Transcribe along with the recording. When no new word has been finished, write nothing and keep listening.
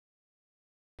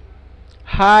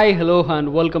Hi, hello and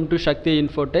welcome to SAKTHI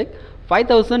INFOTECH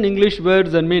 5000 English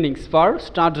words and meanings for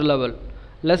starter level.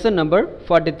 Lesson number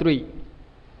 43.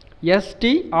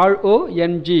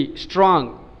 S-T-R-O-N-G strong.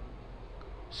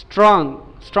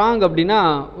 Strong அப்படினா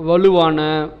வலுவான,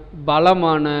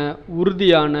 பலமான,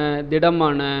 உறுதியான,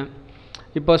 திடமான.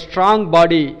 இப்போ strong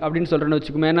body அப்படினு சொல்றேன்னு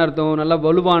வெச்சுக்குமே என்ன அர்த்தம்? நல்ல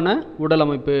வலுவான உடல்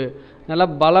அமைப்பு, நல்ல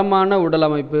பலமான உடல்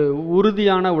அமைப்பு,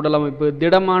 உறுதியான உடல் அமைப்பு,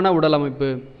 திடமான உடல்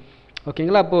அமைப்பு.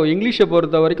 ஓகேங்களா? அப்போ இங்கிலீஷை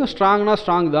பொறுத்த வரைக்கும் ஸ்ட்ராங்னா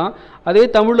ஸ்ட்ராங் தான். அதே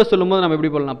தமிழில் சொல்லும்போது நம்ம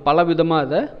எப்படி பண்ணலாம்? பல விதமாக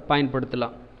அதை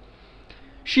பயன்படுத்தலாம்.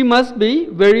 She must be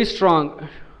very strong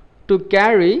to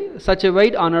carry such a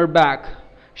weight on her back.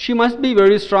 She must be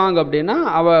very strong அப்படின்னா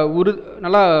அவள்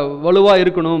நல்லா வலுவாக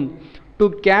இருக்கணும். To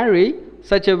carry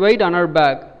such a weight on her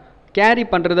back. Carry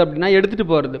பண்ணுறது அப்படின்னா எடுத்துகிட்டு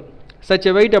போகிறது. such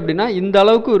a weight அப்படின்னா இந்த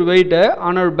அளவுக்கு ஒரு வெயிட்டை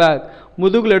on her back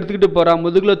முதுகில் எடுத்துக்கிட்டு போகிறா,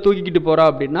 முதுகில் தூக்கிக்கிட்டு போகிறா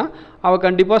அப்படின்னா அவள்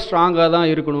கண்டிப்பாக ஸ்ட்ராங்காக தான்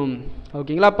இருக்கணும்.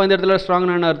 ஓகேங்களா? அப்போ இந்த இடத்துல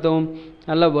ஸ்ட்ராங்னா என்ன அர்த்தம்?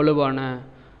 நல்ல வலுவான.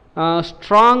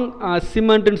 ஸ்ட்ராங்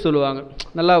சிமெண்ட்டுன்னு சொல்லுவாங்க.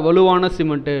 நல்லா வலுவான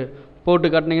சிமெண்ட்டு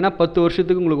போட்டு கட்டினீங்கன்னா 10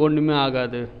 வருஷத்துக்கு உங்களுக்கு ஒன்றுமே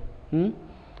ஆகாது.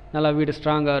 நல்லா வீடு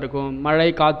ஸ்ட்ராங்காக இருக்கும். மழை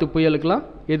காற்று புயலுக்கெல்லாம்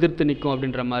எதிர்த்து நிற்கும்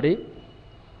அப்படின்ற மாதிரி.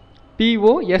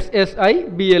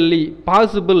 POSSIBLE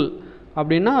பாசிபிள்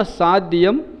அப்படின்னா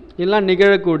சாத்தியம் இல்லை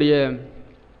நிகழக்கூடிய,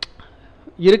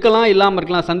 இருக்கலாம் இல்லாமல்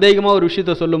இருக்கலாம். சந்தேகமாக ஒரு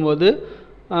விஷயத்த சொல்லும்போது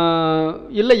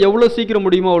இல்லை எவ்வளோ சீக்கிரம்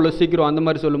முடியுமோ அவ்வளோ சீக்கிரம் அந்த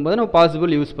மாதிரி சொல்லும்போது நம்ம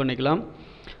பாசிபிள் யூஸ் பண்ணிக்கலாம்.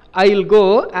 I will go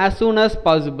as soon as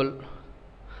possible.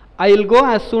 I will go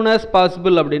as soon as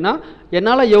possible அப்படின்னா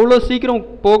என்னால் எவ்வளோ சீக்கிரம்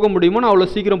போக முடியுமோ நான் அவ்வளோ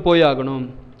சீக்கிரம் போய் ஆகணும்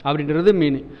அப்படின்றது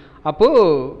மீனிங். அப்போது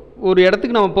ஒரு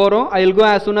இடத்துக்கு நம்ம போகிறோம், I will go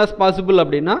as soon as possible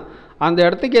அப்படின்னா அந்த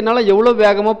இடத்துக்கு என்னால் எவ்வளோ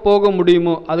வேகமாக போக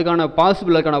முடியுமோ அதுக்கான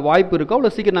பாசிபிள், அதுக்கான வாய்ப்பு இருக்கோ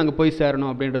அவ்வளோ சீக்கிரம் நாங்கள் போய்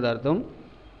சேரணும் அப்படின்றது அர்த்தம்.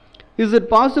 Is it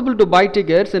possible to buy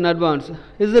tickets in advance?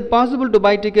 Is it possible to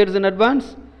buy tickets in advance?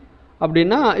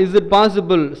 அப்படின்னா is it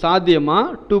possible சாத்தியமா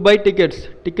to buy tickets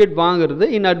டிக்கெட் வாங்குறது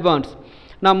in advance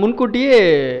நான் முன்கூட்டியே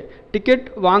டிக்கெட்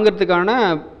வாங்கிறதுக்கான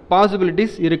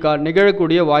பாசிபிலிட்டிஸ் இருக்கா,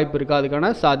 நிகழக்கூடிய வாய்ப்பு இருக்கா,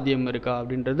 அதுக்கான சாத்தியம் இருக்கா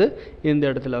அப்படின்றது இந்த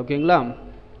இடத்துல. ஓகேங்களா?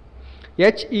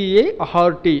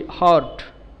 HEART heart.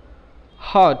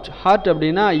 ஹார்ட்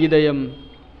அப்படின்னா இதயம்.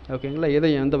 ஓகேங்களா?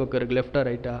 இதயம் எந்த பக்கம் இருக்குது? லெஃப்டா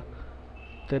ரைட்டா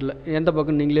தெரியல, எந்த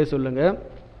பக்கம் நீங்களே சொல்லுங்கள்.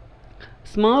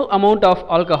 Small amount of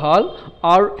alcohol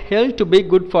R health to be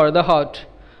good for the heart.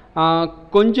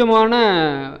 கொஞ்சமான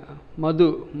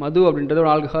மது அப்படின்றது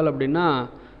ஒரு ஆல்கஹால் அப்படின்னா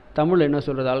தமிழில் என்ன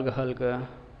சொல்கிறது? ஆல்கஹாலுக்கு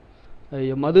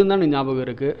மதுன்னு தான் ஞாபகம்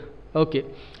இருக்குது. ஓகே,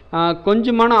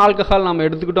 கொஞ்சமான ஆல்கஹால் நம்ம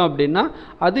எடுத்துக்கிட்டோம் அப்படின்னா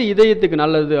அது இதயத்துக்கு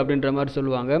நல்லது அப்படின்ற மாதிரி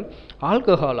சொல்லுவாங்க.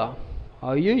 ஆல்கஹாலா?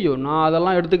 ஐயோ நான்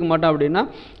அதெல்லாம் எடுத்துக்க மாட்டேன் அப்படின்னா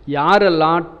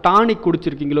யாரெல்லாம் டானிக்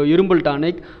குடிச்சிருக்கீங்களோ, இரும்பல்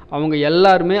டானிக், அவங்க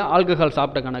எல்லாருமே ஆல்கஹால்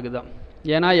சாப்பிட்ட கணக்கு தான்.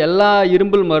 ஏன்னா எல்லா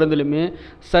இரும்பல் மருந்துலையுமே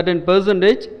சர்டன்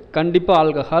பெர்சன்டேஜ் கண்டிப்பாக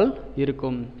ஆல்கஹால்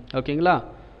இருக்கும். ஓகேங்களா?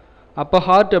 அப்போ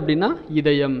ஹார்ட் அப்படின்னா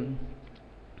இதயம்.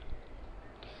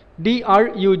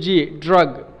 DRUG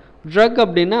ட்ரக்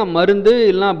அப்படின்னா மருந்து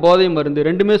இல்லைனா போதை மருந்து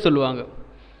ரெண்டுமே சொல்லுவாங்க.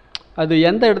 அது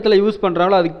எந்த இடத்துல யூஸ்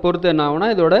பண்ணுறாங்களோ அதுக்கு பொறுத்து என்ன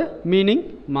ஆகுனா இதோட மீனிங்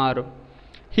மாறும்.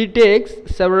 He takes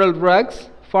several drugs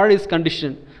for his condition.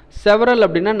 several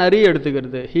அப்படின்னா நிறைய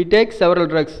எடுத்துக்கிறது. He takes several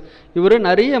drugs. இவர்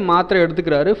நிறைய மாத்திரை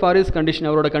எடுத்துக்கிறாரு for his condition,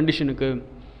 அவரோட கண்டிஷனுக்கு.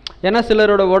 ஏன்னா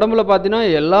சிலரோட உடம்புல பார்த்தீங்கன்னா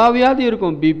எல்லா வியாதியும்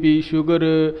இருக்கும், பிபி,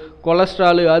 சுகரு,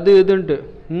 கொலஸ்ட்ராலு, அது இதுன்ட்டு.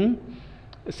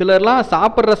 சிலர்லாம்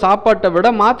சாப்பிட்ற சாப்பாட்டை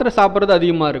விட மாத்திரை சாப்பிட்றது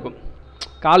அதிகமாக இருக்கும்.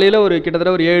 காலையில் ஒரு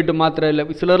கிட்டத்தட்ட ஒரு 7-8 மாத்திரை, இல்லை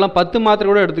சிலர்லாம் 10 மாத்திரை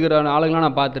கூட எடுத்துக்கிற ஆளுங்களாம்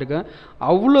நான் பார்த்துருக்கேன்.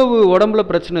 அவ்வளவு உடம்புல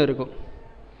பிரச்சனை இருக்கும்.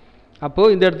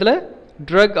 அப்போது இந்த இடத்துல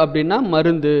ட்ரக் அப்படின்னா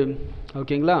மருந்து.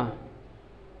 ஓகேங்களா?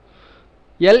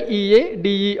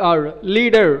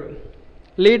 LEADER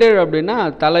லீடர் அப்படின்னா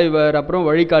தலைவர், அப்புறம்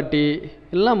வழிகாட்டி,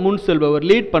 எல்லாம் முன் செல்பவர்,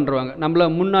 லீட் பண்ணுறவங்க, நம்மளை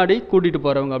முன்னாடி கூட்டிகிட்டு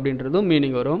போகிறவங்க அப்படின்றதும்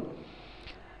மீனிங் வரும்.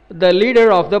 The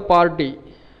leader of the party.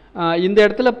 இந்த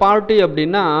இடத்துல பார்ட்டி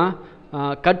அப்படின்னா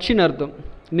கட்சின்னு அர்த்தம்.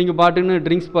 நீங்கள் பாட்டுன்னு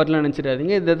ட்ரிங்க்ஸ் பார்ட்டிலாம்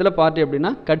நினச்சிடாதீங்க. இந்த இடத்துல பார்ட்டி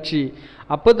அப்படின்னா கட்சி.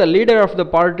 அப்போ the leader of the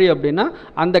party அப்படின்னா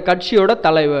அந்த கட்சியோட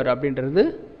தலைவர் அப்படின்றது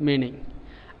meaning.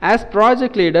 As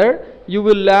project leader, you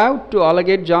will have to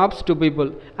allocate jobs to people.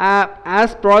 As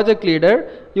project leader,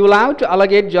 you will have to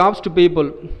allocate jobs to people.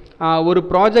 ஒரு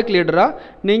ப்ராஜெக்ட் லீடராக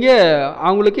நீங்கள்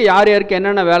அவங்களுக்கு யார் யாருக்கு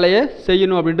என்னென்ன வேலையை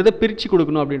செய்யணும் அப்படின்றத பிரித்து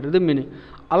கொடுக்கணும் அப்படின்றது மீனிங்.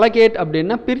 அலகேட்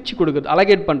அப்படின்னா பிரித்து கொடுக்குறது,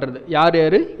 அலகேட் பண்ணுறது, யார்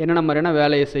யார் என்னென்ன மாதிரியான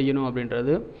வேலையை செய்யணும்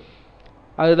அப்படின்றது.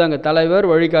 அதுதாங்க தலைவர்,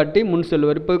 வழிகாட்டி, முன்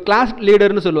செல்வர். இப்போ கிளாஸ்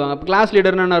லீடர்னு சொல்லுவாங்க. இப்போ கிளாஸ்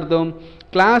லீடர்னு என்ன அர்த்தம்?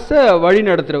 கிளாஸை வழி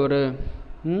நடத்துகிறவர்.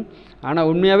 ஆனால்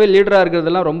உண்மையாகவே லீடராக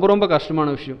இருக்கிறதெல்லாம் ரொம்ப ரொம்ப கஷ்டமான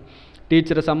விஷயம்.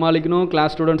 டீச்சரை சமாளிக்கணும்,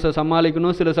 கிளாஸ் ஸ்டூடெண்ட்ஸை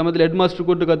சமாளிக்கணும், சில சமயத்தில் ஹெட் மாஸ்டர்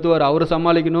கூப்பிட்டு கத்துவார், அவரை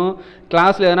சமாளிக்கணும்.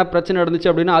 கிளாஸில் எதனா பிரச்சனை நடந்துச்சு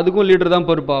அப்படின்னா அதுக்கும் லீடர் தான்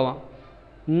பொறுப்பாவான்.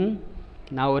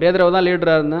 நான் ஒரே தடவை தான்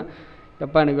லீடராக இருந்தேன்.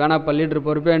 எப்போ எனக்கு வேணாப்பா லீடர்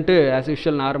பொறுப்பேன்ட்டு ஆஸ்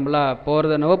யூஷுவல் நார்மலாக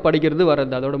போகிறது என்னவோ படிக்கிறது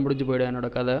வர்றது அதோட முடிஞ்சு போயிடும்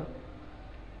என்னோடய கதை.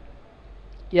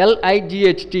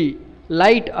 LIGHT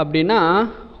லைட் அப்படின்னா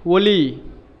ஒளி.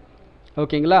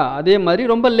 ஓகேங்களா? அதே மாதிரி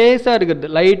ரொம்ப லேஸாக இருக்கிறது,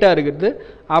 லைட்டாக இருக்கிறது,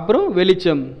 அப்புறம்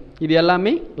வெளிச்சம், இது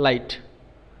எல்லாமே light.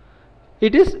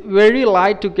 It is very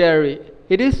light to carry.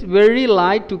 It is very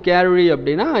light to carry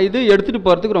அப்படின்னா இது எடுத்துகிட்டு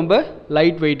போகிறதுக்கு ரொம்ப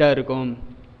லைட் வெயிட்டாக இருக்கும்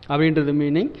அப்படின்றது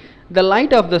meaning. The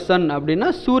light of the Sun அப்படின்னா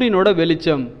சூரியனோட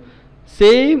வெளிச்சம்.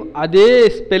 சேம் அதே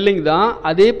ஸ்பெல்லிங் தான்,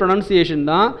 அதே ப்ரொனன்சியேஷன்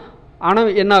தான், ஆனால்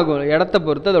என்ன ஆகும் இடத்த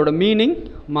பொறுத்து அதோட மீனிங்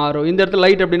மாறும். இந்த இடத்துல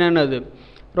லைட் அப்படின்னா என்னது,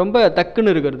 ரொம்ப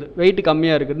டக்குன்னு இருக்கிறது, வெயிட்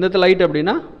கம்மியாக இருக்குது. இந்த இடத்துல லைட்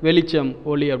அப்படின்னா வெளிச்சம்,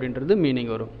 ஒளி அப்படின்றது மீனிங்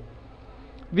வரும்.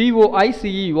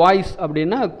 VOICE வாய்ஸ்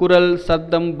அப்படின்னா குரல்,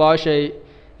 சத்தம், பாஷை,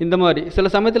 இந்த மாதிரி. சில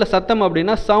சமயத்தில் சத்தம்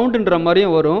அப்படின்னா சவுண்டுன்ற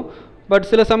மாதிரியும் வரும். பட்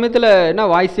சில சமயத்தில் என்ன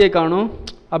வாய்ஸே காணும்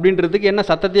அப்படின்றதுக்கு என்ன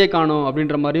சத்தத்தையே காணும்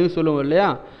அப்படின்ற மாதிரியும் சொல்லுவோம் இல்லையா?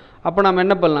 அப்போ நம்ம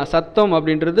என்ன பண்ணலாம், சத்தம்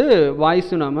அப்படின்றது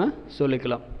வாய்ஸும் நாம்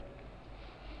சொல்லிக்கலாம்.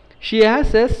 She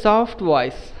has a soft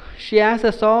voice. She has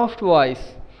a soft voice.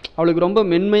 அவளுக்கு ரொம்ப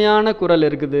மென்மையான குரல்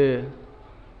இருக்குது.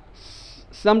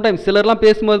 சம்டைம்ஸ் சிலர்லாம்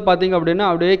பேசும்போது பார்த்தீங்க அப்படின்னா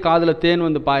அப்படியே காதில் தேன்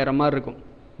வந்து பாயிற மாதிரி இருக்கும்.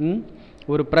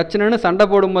 ஒரு பிரச்சனைன்னு சண்டை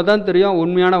போடும்போது தான் தெரியும்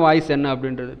உண்மையான வாய்ஸ் என்ன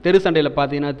அப்படின்றது. தெரு சண்டையில்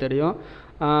பார்த்தீங்கன்னா தெரியும்.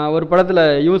 ஒரு படத்தில்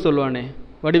இவன் சொல்லுவானே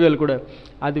வடிவேல் கூட,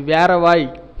 அது வேற வாய்,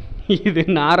 இது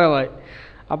நார வாய்.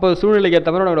 அப்போ சூழ்நிலைக்கு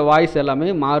ஏற்ற மாதிரி அவனோட வாய்ஸ் எல்லாமே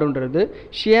மாறுன்றது.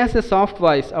 She has a soft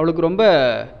voice. அவளுக்கு ரொம்ப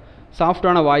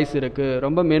சாஃப்டான வாய்ஸ் இருக்குது,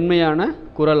 ரொம்ப மென்மையான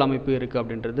குரல் அமைப்பு இருக்குது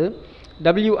அப்படின்றது.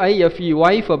 WIFE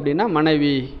ஒய்ஃப் அப்படின்னா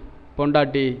மனைவி,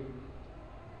 பொண்டாட்டி.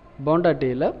 பொண்டாட்டி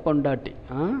இல்லை பொண்டாட்டி.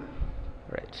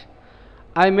 Right.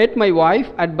 I met my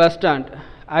wife at bus stand.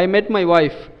 I met my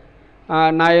wife.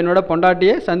 நான் என்னோடய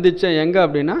பொண்டாட்டியை சந்தித்தேன் எங்கே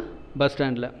அப்படின்னா பஸ்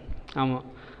ஸ்டாண்டில். ஆமாம்,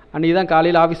 அன்றைக்கி தான்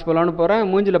காலையில் ஆஃபீஸ் போகலான்னு போகிறேன்,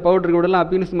 மூஞ்சில் பவுட்ரு கூடலாம்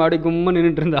அப்பீன்ஸ் மாடி கும்மா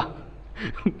நின்றுட்டு இருந்தா.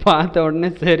 பார்த்த உடனே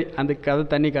சரி அந்த கதை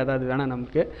தண்ணி கதை அது வேணாம்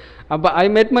நமக்கு. அப்போ ஐ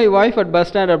met my wife at bus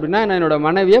stand அப்படின்னா நான் என்னோடய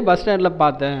மனைவியை பஸ் ஸ்டாண்டில்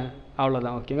பார்த்தேன்,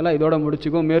 அவ்வளோதான். ஓகேங்களா? இதோட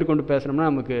முடிச்சுக்கோ. மேற்கொண்டு பேசுகிறோம்னா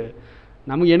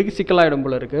எனக்கு சிக்கலாகிடும்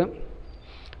போல இருக்குது.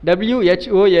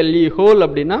 WHOLE ஹோல்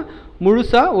அப்படின்னா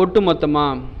முழுசாக ஒட்டு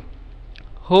மொத்தமாக.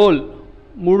 ஹோல்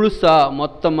முழுசா,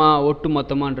 மொத்தமாக, ஒட்டு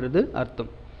மொத்தமான்றது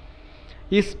அர்த்தம்.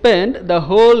 He spent the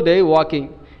whole day walking.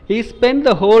 He spent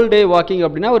the whole day walking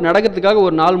அப்படின்னா ஒரு நடக்கிறதுக்காக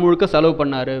ஒரு நாள் முழுக்க செலவு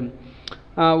பண்ணார்,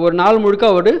 ஒரு நாள் முழுக்க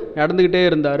அவர் நடந்துக்கிட்டே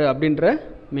இருந்தார் அப்படின்ற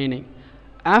meaning.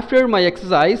 After my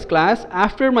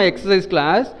exercise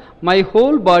class my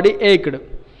whole body ஏக்டு.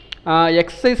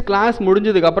 Exercise class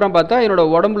முடிஞ்சதுக்கப்புறம் பார்த்தா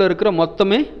என்னோடய உடம்புல இருக்கிற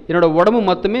உடம்பு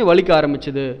மொத்தமே வலிக்க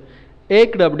ஆரம்பிச்சுது.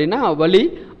 ஏக்டு அப்படின்னா வலி.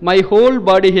 மை ஹோல்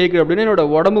பாடி ஏக்டு அப்படின்னா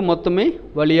என்னோடய உடம்பு மொத்தமே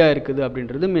வலியாக இருக்குது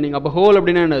அப்படின்றது மீனிங். அப்போ ஹோல்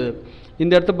அப்படின்னா என்னது,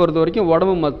 இந்த இடத்த பொறுத்த வரைக்கும்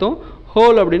உடம்பு மொத்தம்.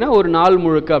 ஹோல் அப்படின்னா ஒரு நாள்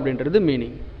முழுக்க அப்படின்றது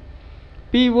மீனிங்.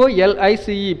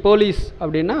 POLICE போலீஸ்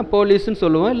அப்படின்னா போலீஸ்ன்னு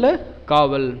சொல்லுவோம், இல்லை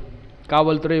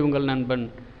காவல்துறை உங்கள் நண்பன்.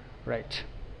 Right.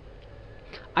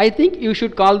 I think you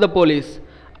should call the police.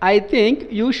 I think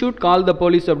you should call the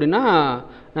police அப்படின்னா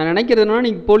நான் நினைக்கிறதுனா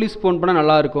நீங்கள் போலீஸ் ஃபோன் பண்ணால்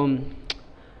நல்லாயிருக்கும்.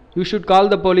 You should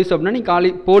call the police அப்படின்னா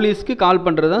நீ போலீஸ்க்கு கால்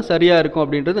பண்ணுறது தான் சரியாக இருக்கும்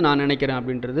அப்படின்றது நான் நினைக்கிறேன்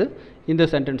அப்படின்றது இந்த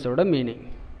சென்டென்ஸோட மீனிங்.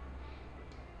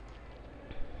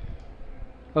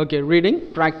 ஓகே, ரீடிங்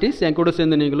ப்ராக்டிஸ் என் கூட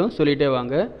சேர்ந்து நீங்களும் சொல்லிகிட்டே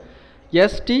வாங்க.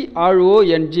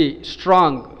 STRONG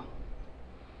strong.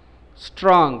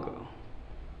 Strong.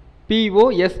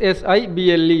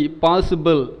 POSSIBLE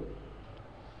possible.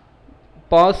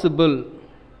 Possible.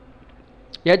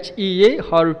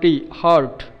 HEART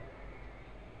heart.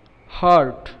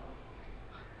 Heart.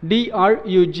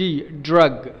 DRUG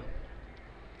drug.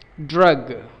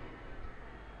 Drug.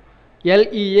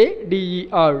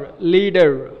 LEADER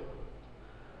leader.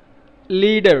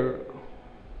 Leader.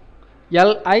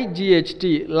 LIGHT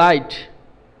light.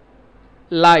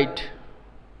 light.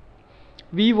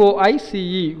 VOICE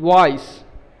voice.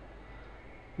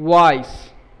 voice.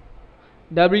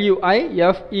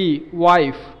 WIFE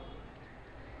wife.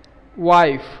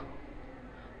 wife.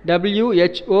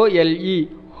 WHOLE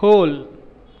whole.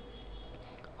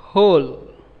 whole.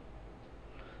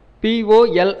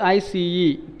 POLICE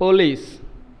police.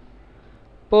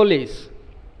 police.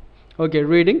 Okay,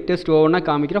 reading test ஒவ்வொன்றா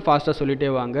காமிக்கிறேன், ஃபாஸ்ட்டாக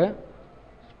சொல்லிகிட்டே வாங்க.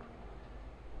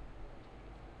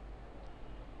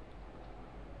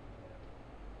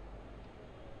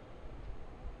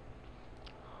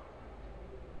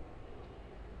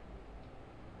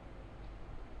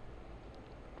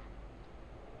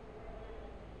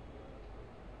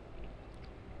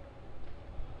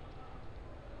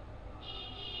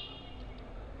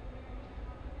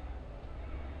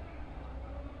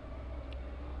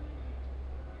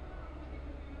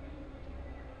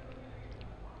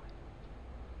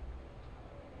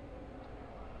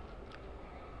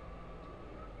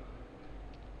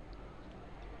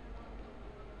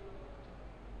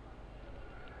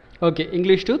 Okay,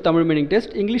 English to Tamil meaning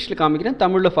test. இங்கிலீஷில் காமிக்கிறேன்,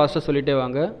 தமிழில் ஃபாஸ்ட்டாக சொல்லிட்டே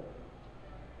வாங்க.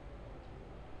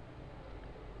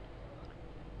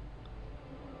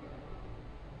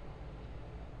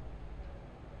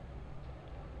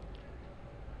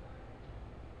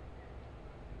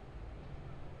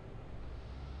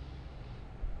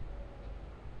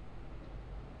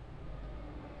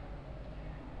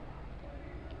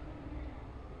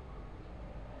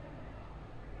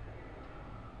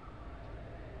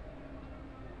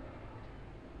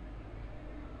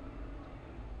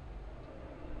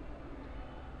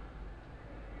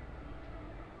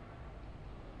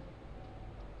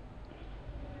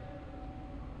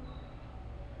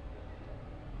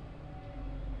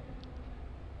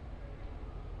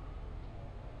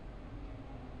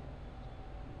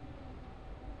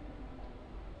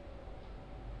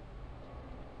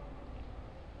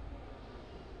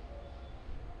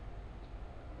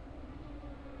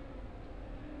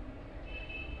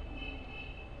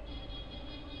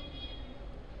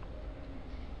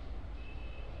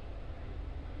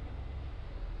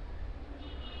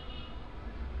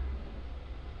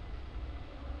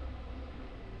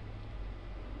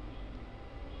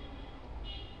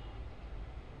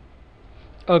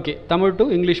 Okay, Tamil to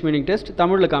English meaning test.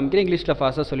 தமிழில் காமிக்கிறேன், இங்கிலீஷில்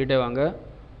ஃபாஸ்ட்டாக சொல்லிட்டே வாங்க.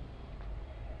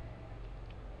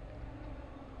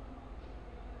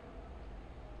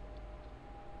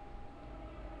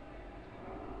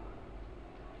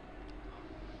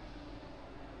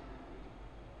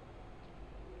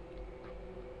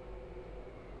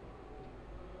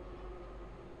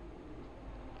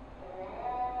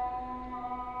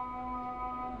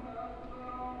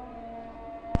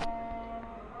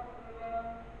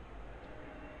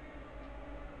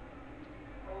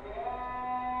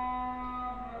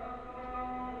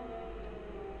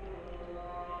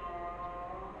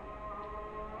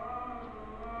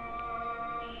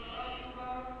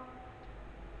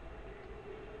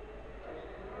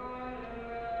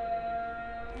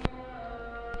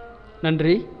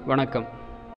 நன்றி, வணக்கம்.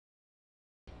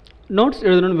 நோட்ஸ்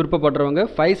எழுதணும்னு விருப்பப்படுறவங்க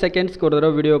 5 செகண்ட்ஸ்க்கு ஒரு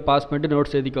தடவை வீடியோ பாஸ் பண்ணிட்டு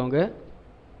நோட்ஸ் எழுதிக்கோங்க.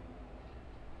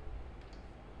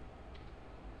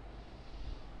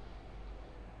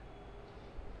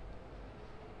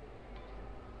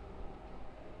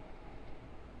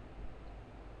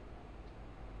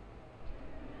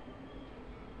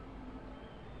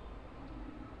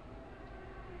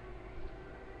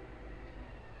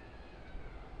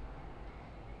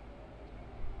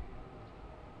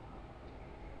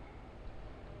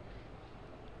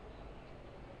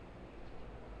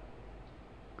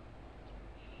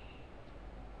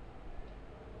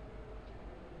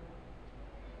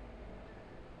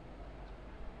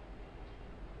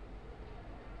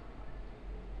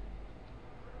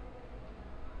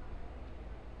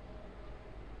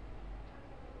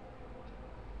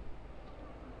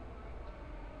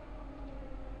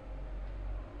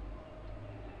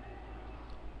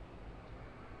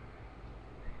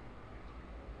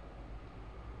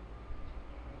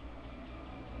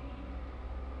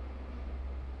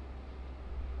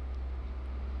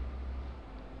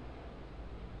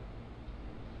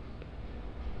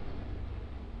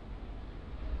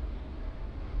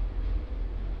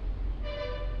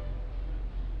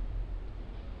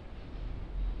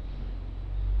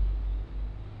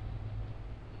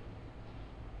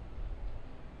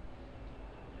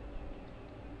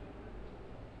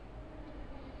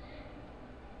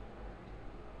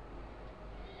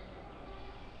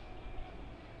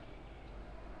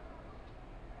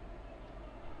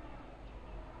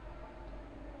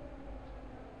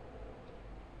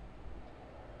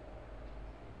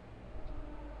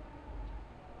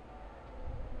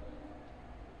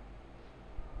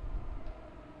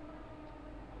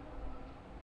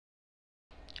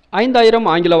 ஐந்தாயிரம்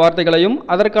ஆங்கில வார்த்தைகளையும்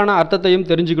அதற்கான அர்த்தத்தையும்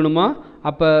தெரிஞ்சுக்கணுமா?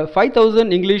 அப்போ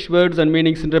 5000 இங்கிலீஷ் வேர்ட்ஸ் அண்ட்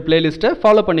மீனிங்ஸ்ன்ற பிளேலிஸ்ட்டை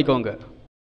ஃபாலோ பண்ணிக்கோங்க.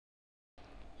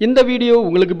 இந்த வீடியோ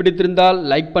உங்களுக்கு பிடித்திருந்தால்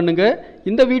லைக் பண்ணுங்கள்.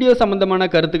 இந்த வீடியோ சம்பந்தமான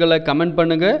கருத்துக்களை கமெண்ட்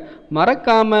பண்ணுங்கள்.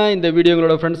 மறக்காமல் இந்த வீடியோ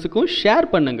உங்களோட ஃப்ரெண்ட்ஸுக்கும் ஷேர்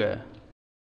பண்ணுங்கள்.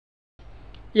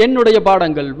 என்னுடைய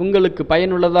பாடங்கள் உங்களுக்கு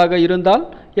பயனுள்ளதாக இருந்தால்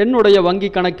என்னுடைய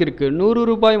வங்கி கணக்கிற்கு 100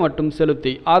 ரூபாய் மட்டும்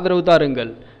செலுத்தி ஆதரவு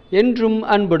தாருங்கள். என்றும்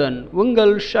அன்புடன்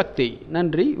உங்கள் சக்தி.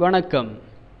 நன்றி, வணக்கம்.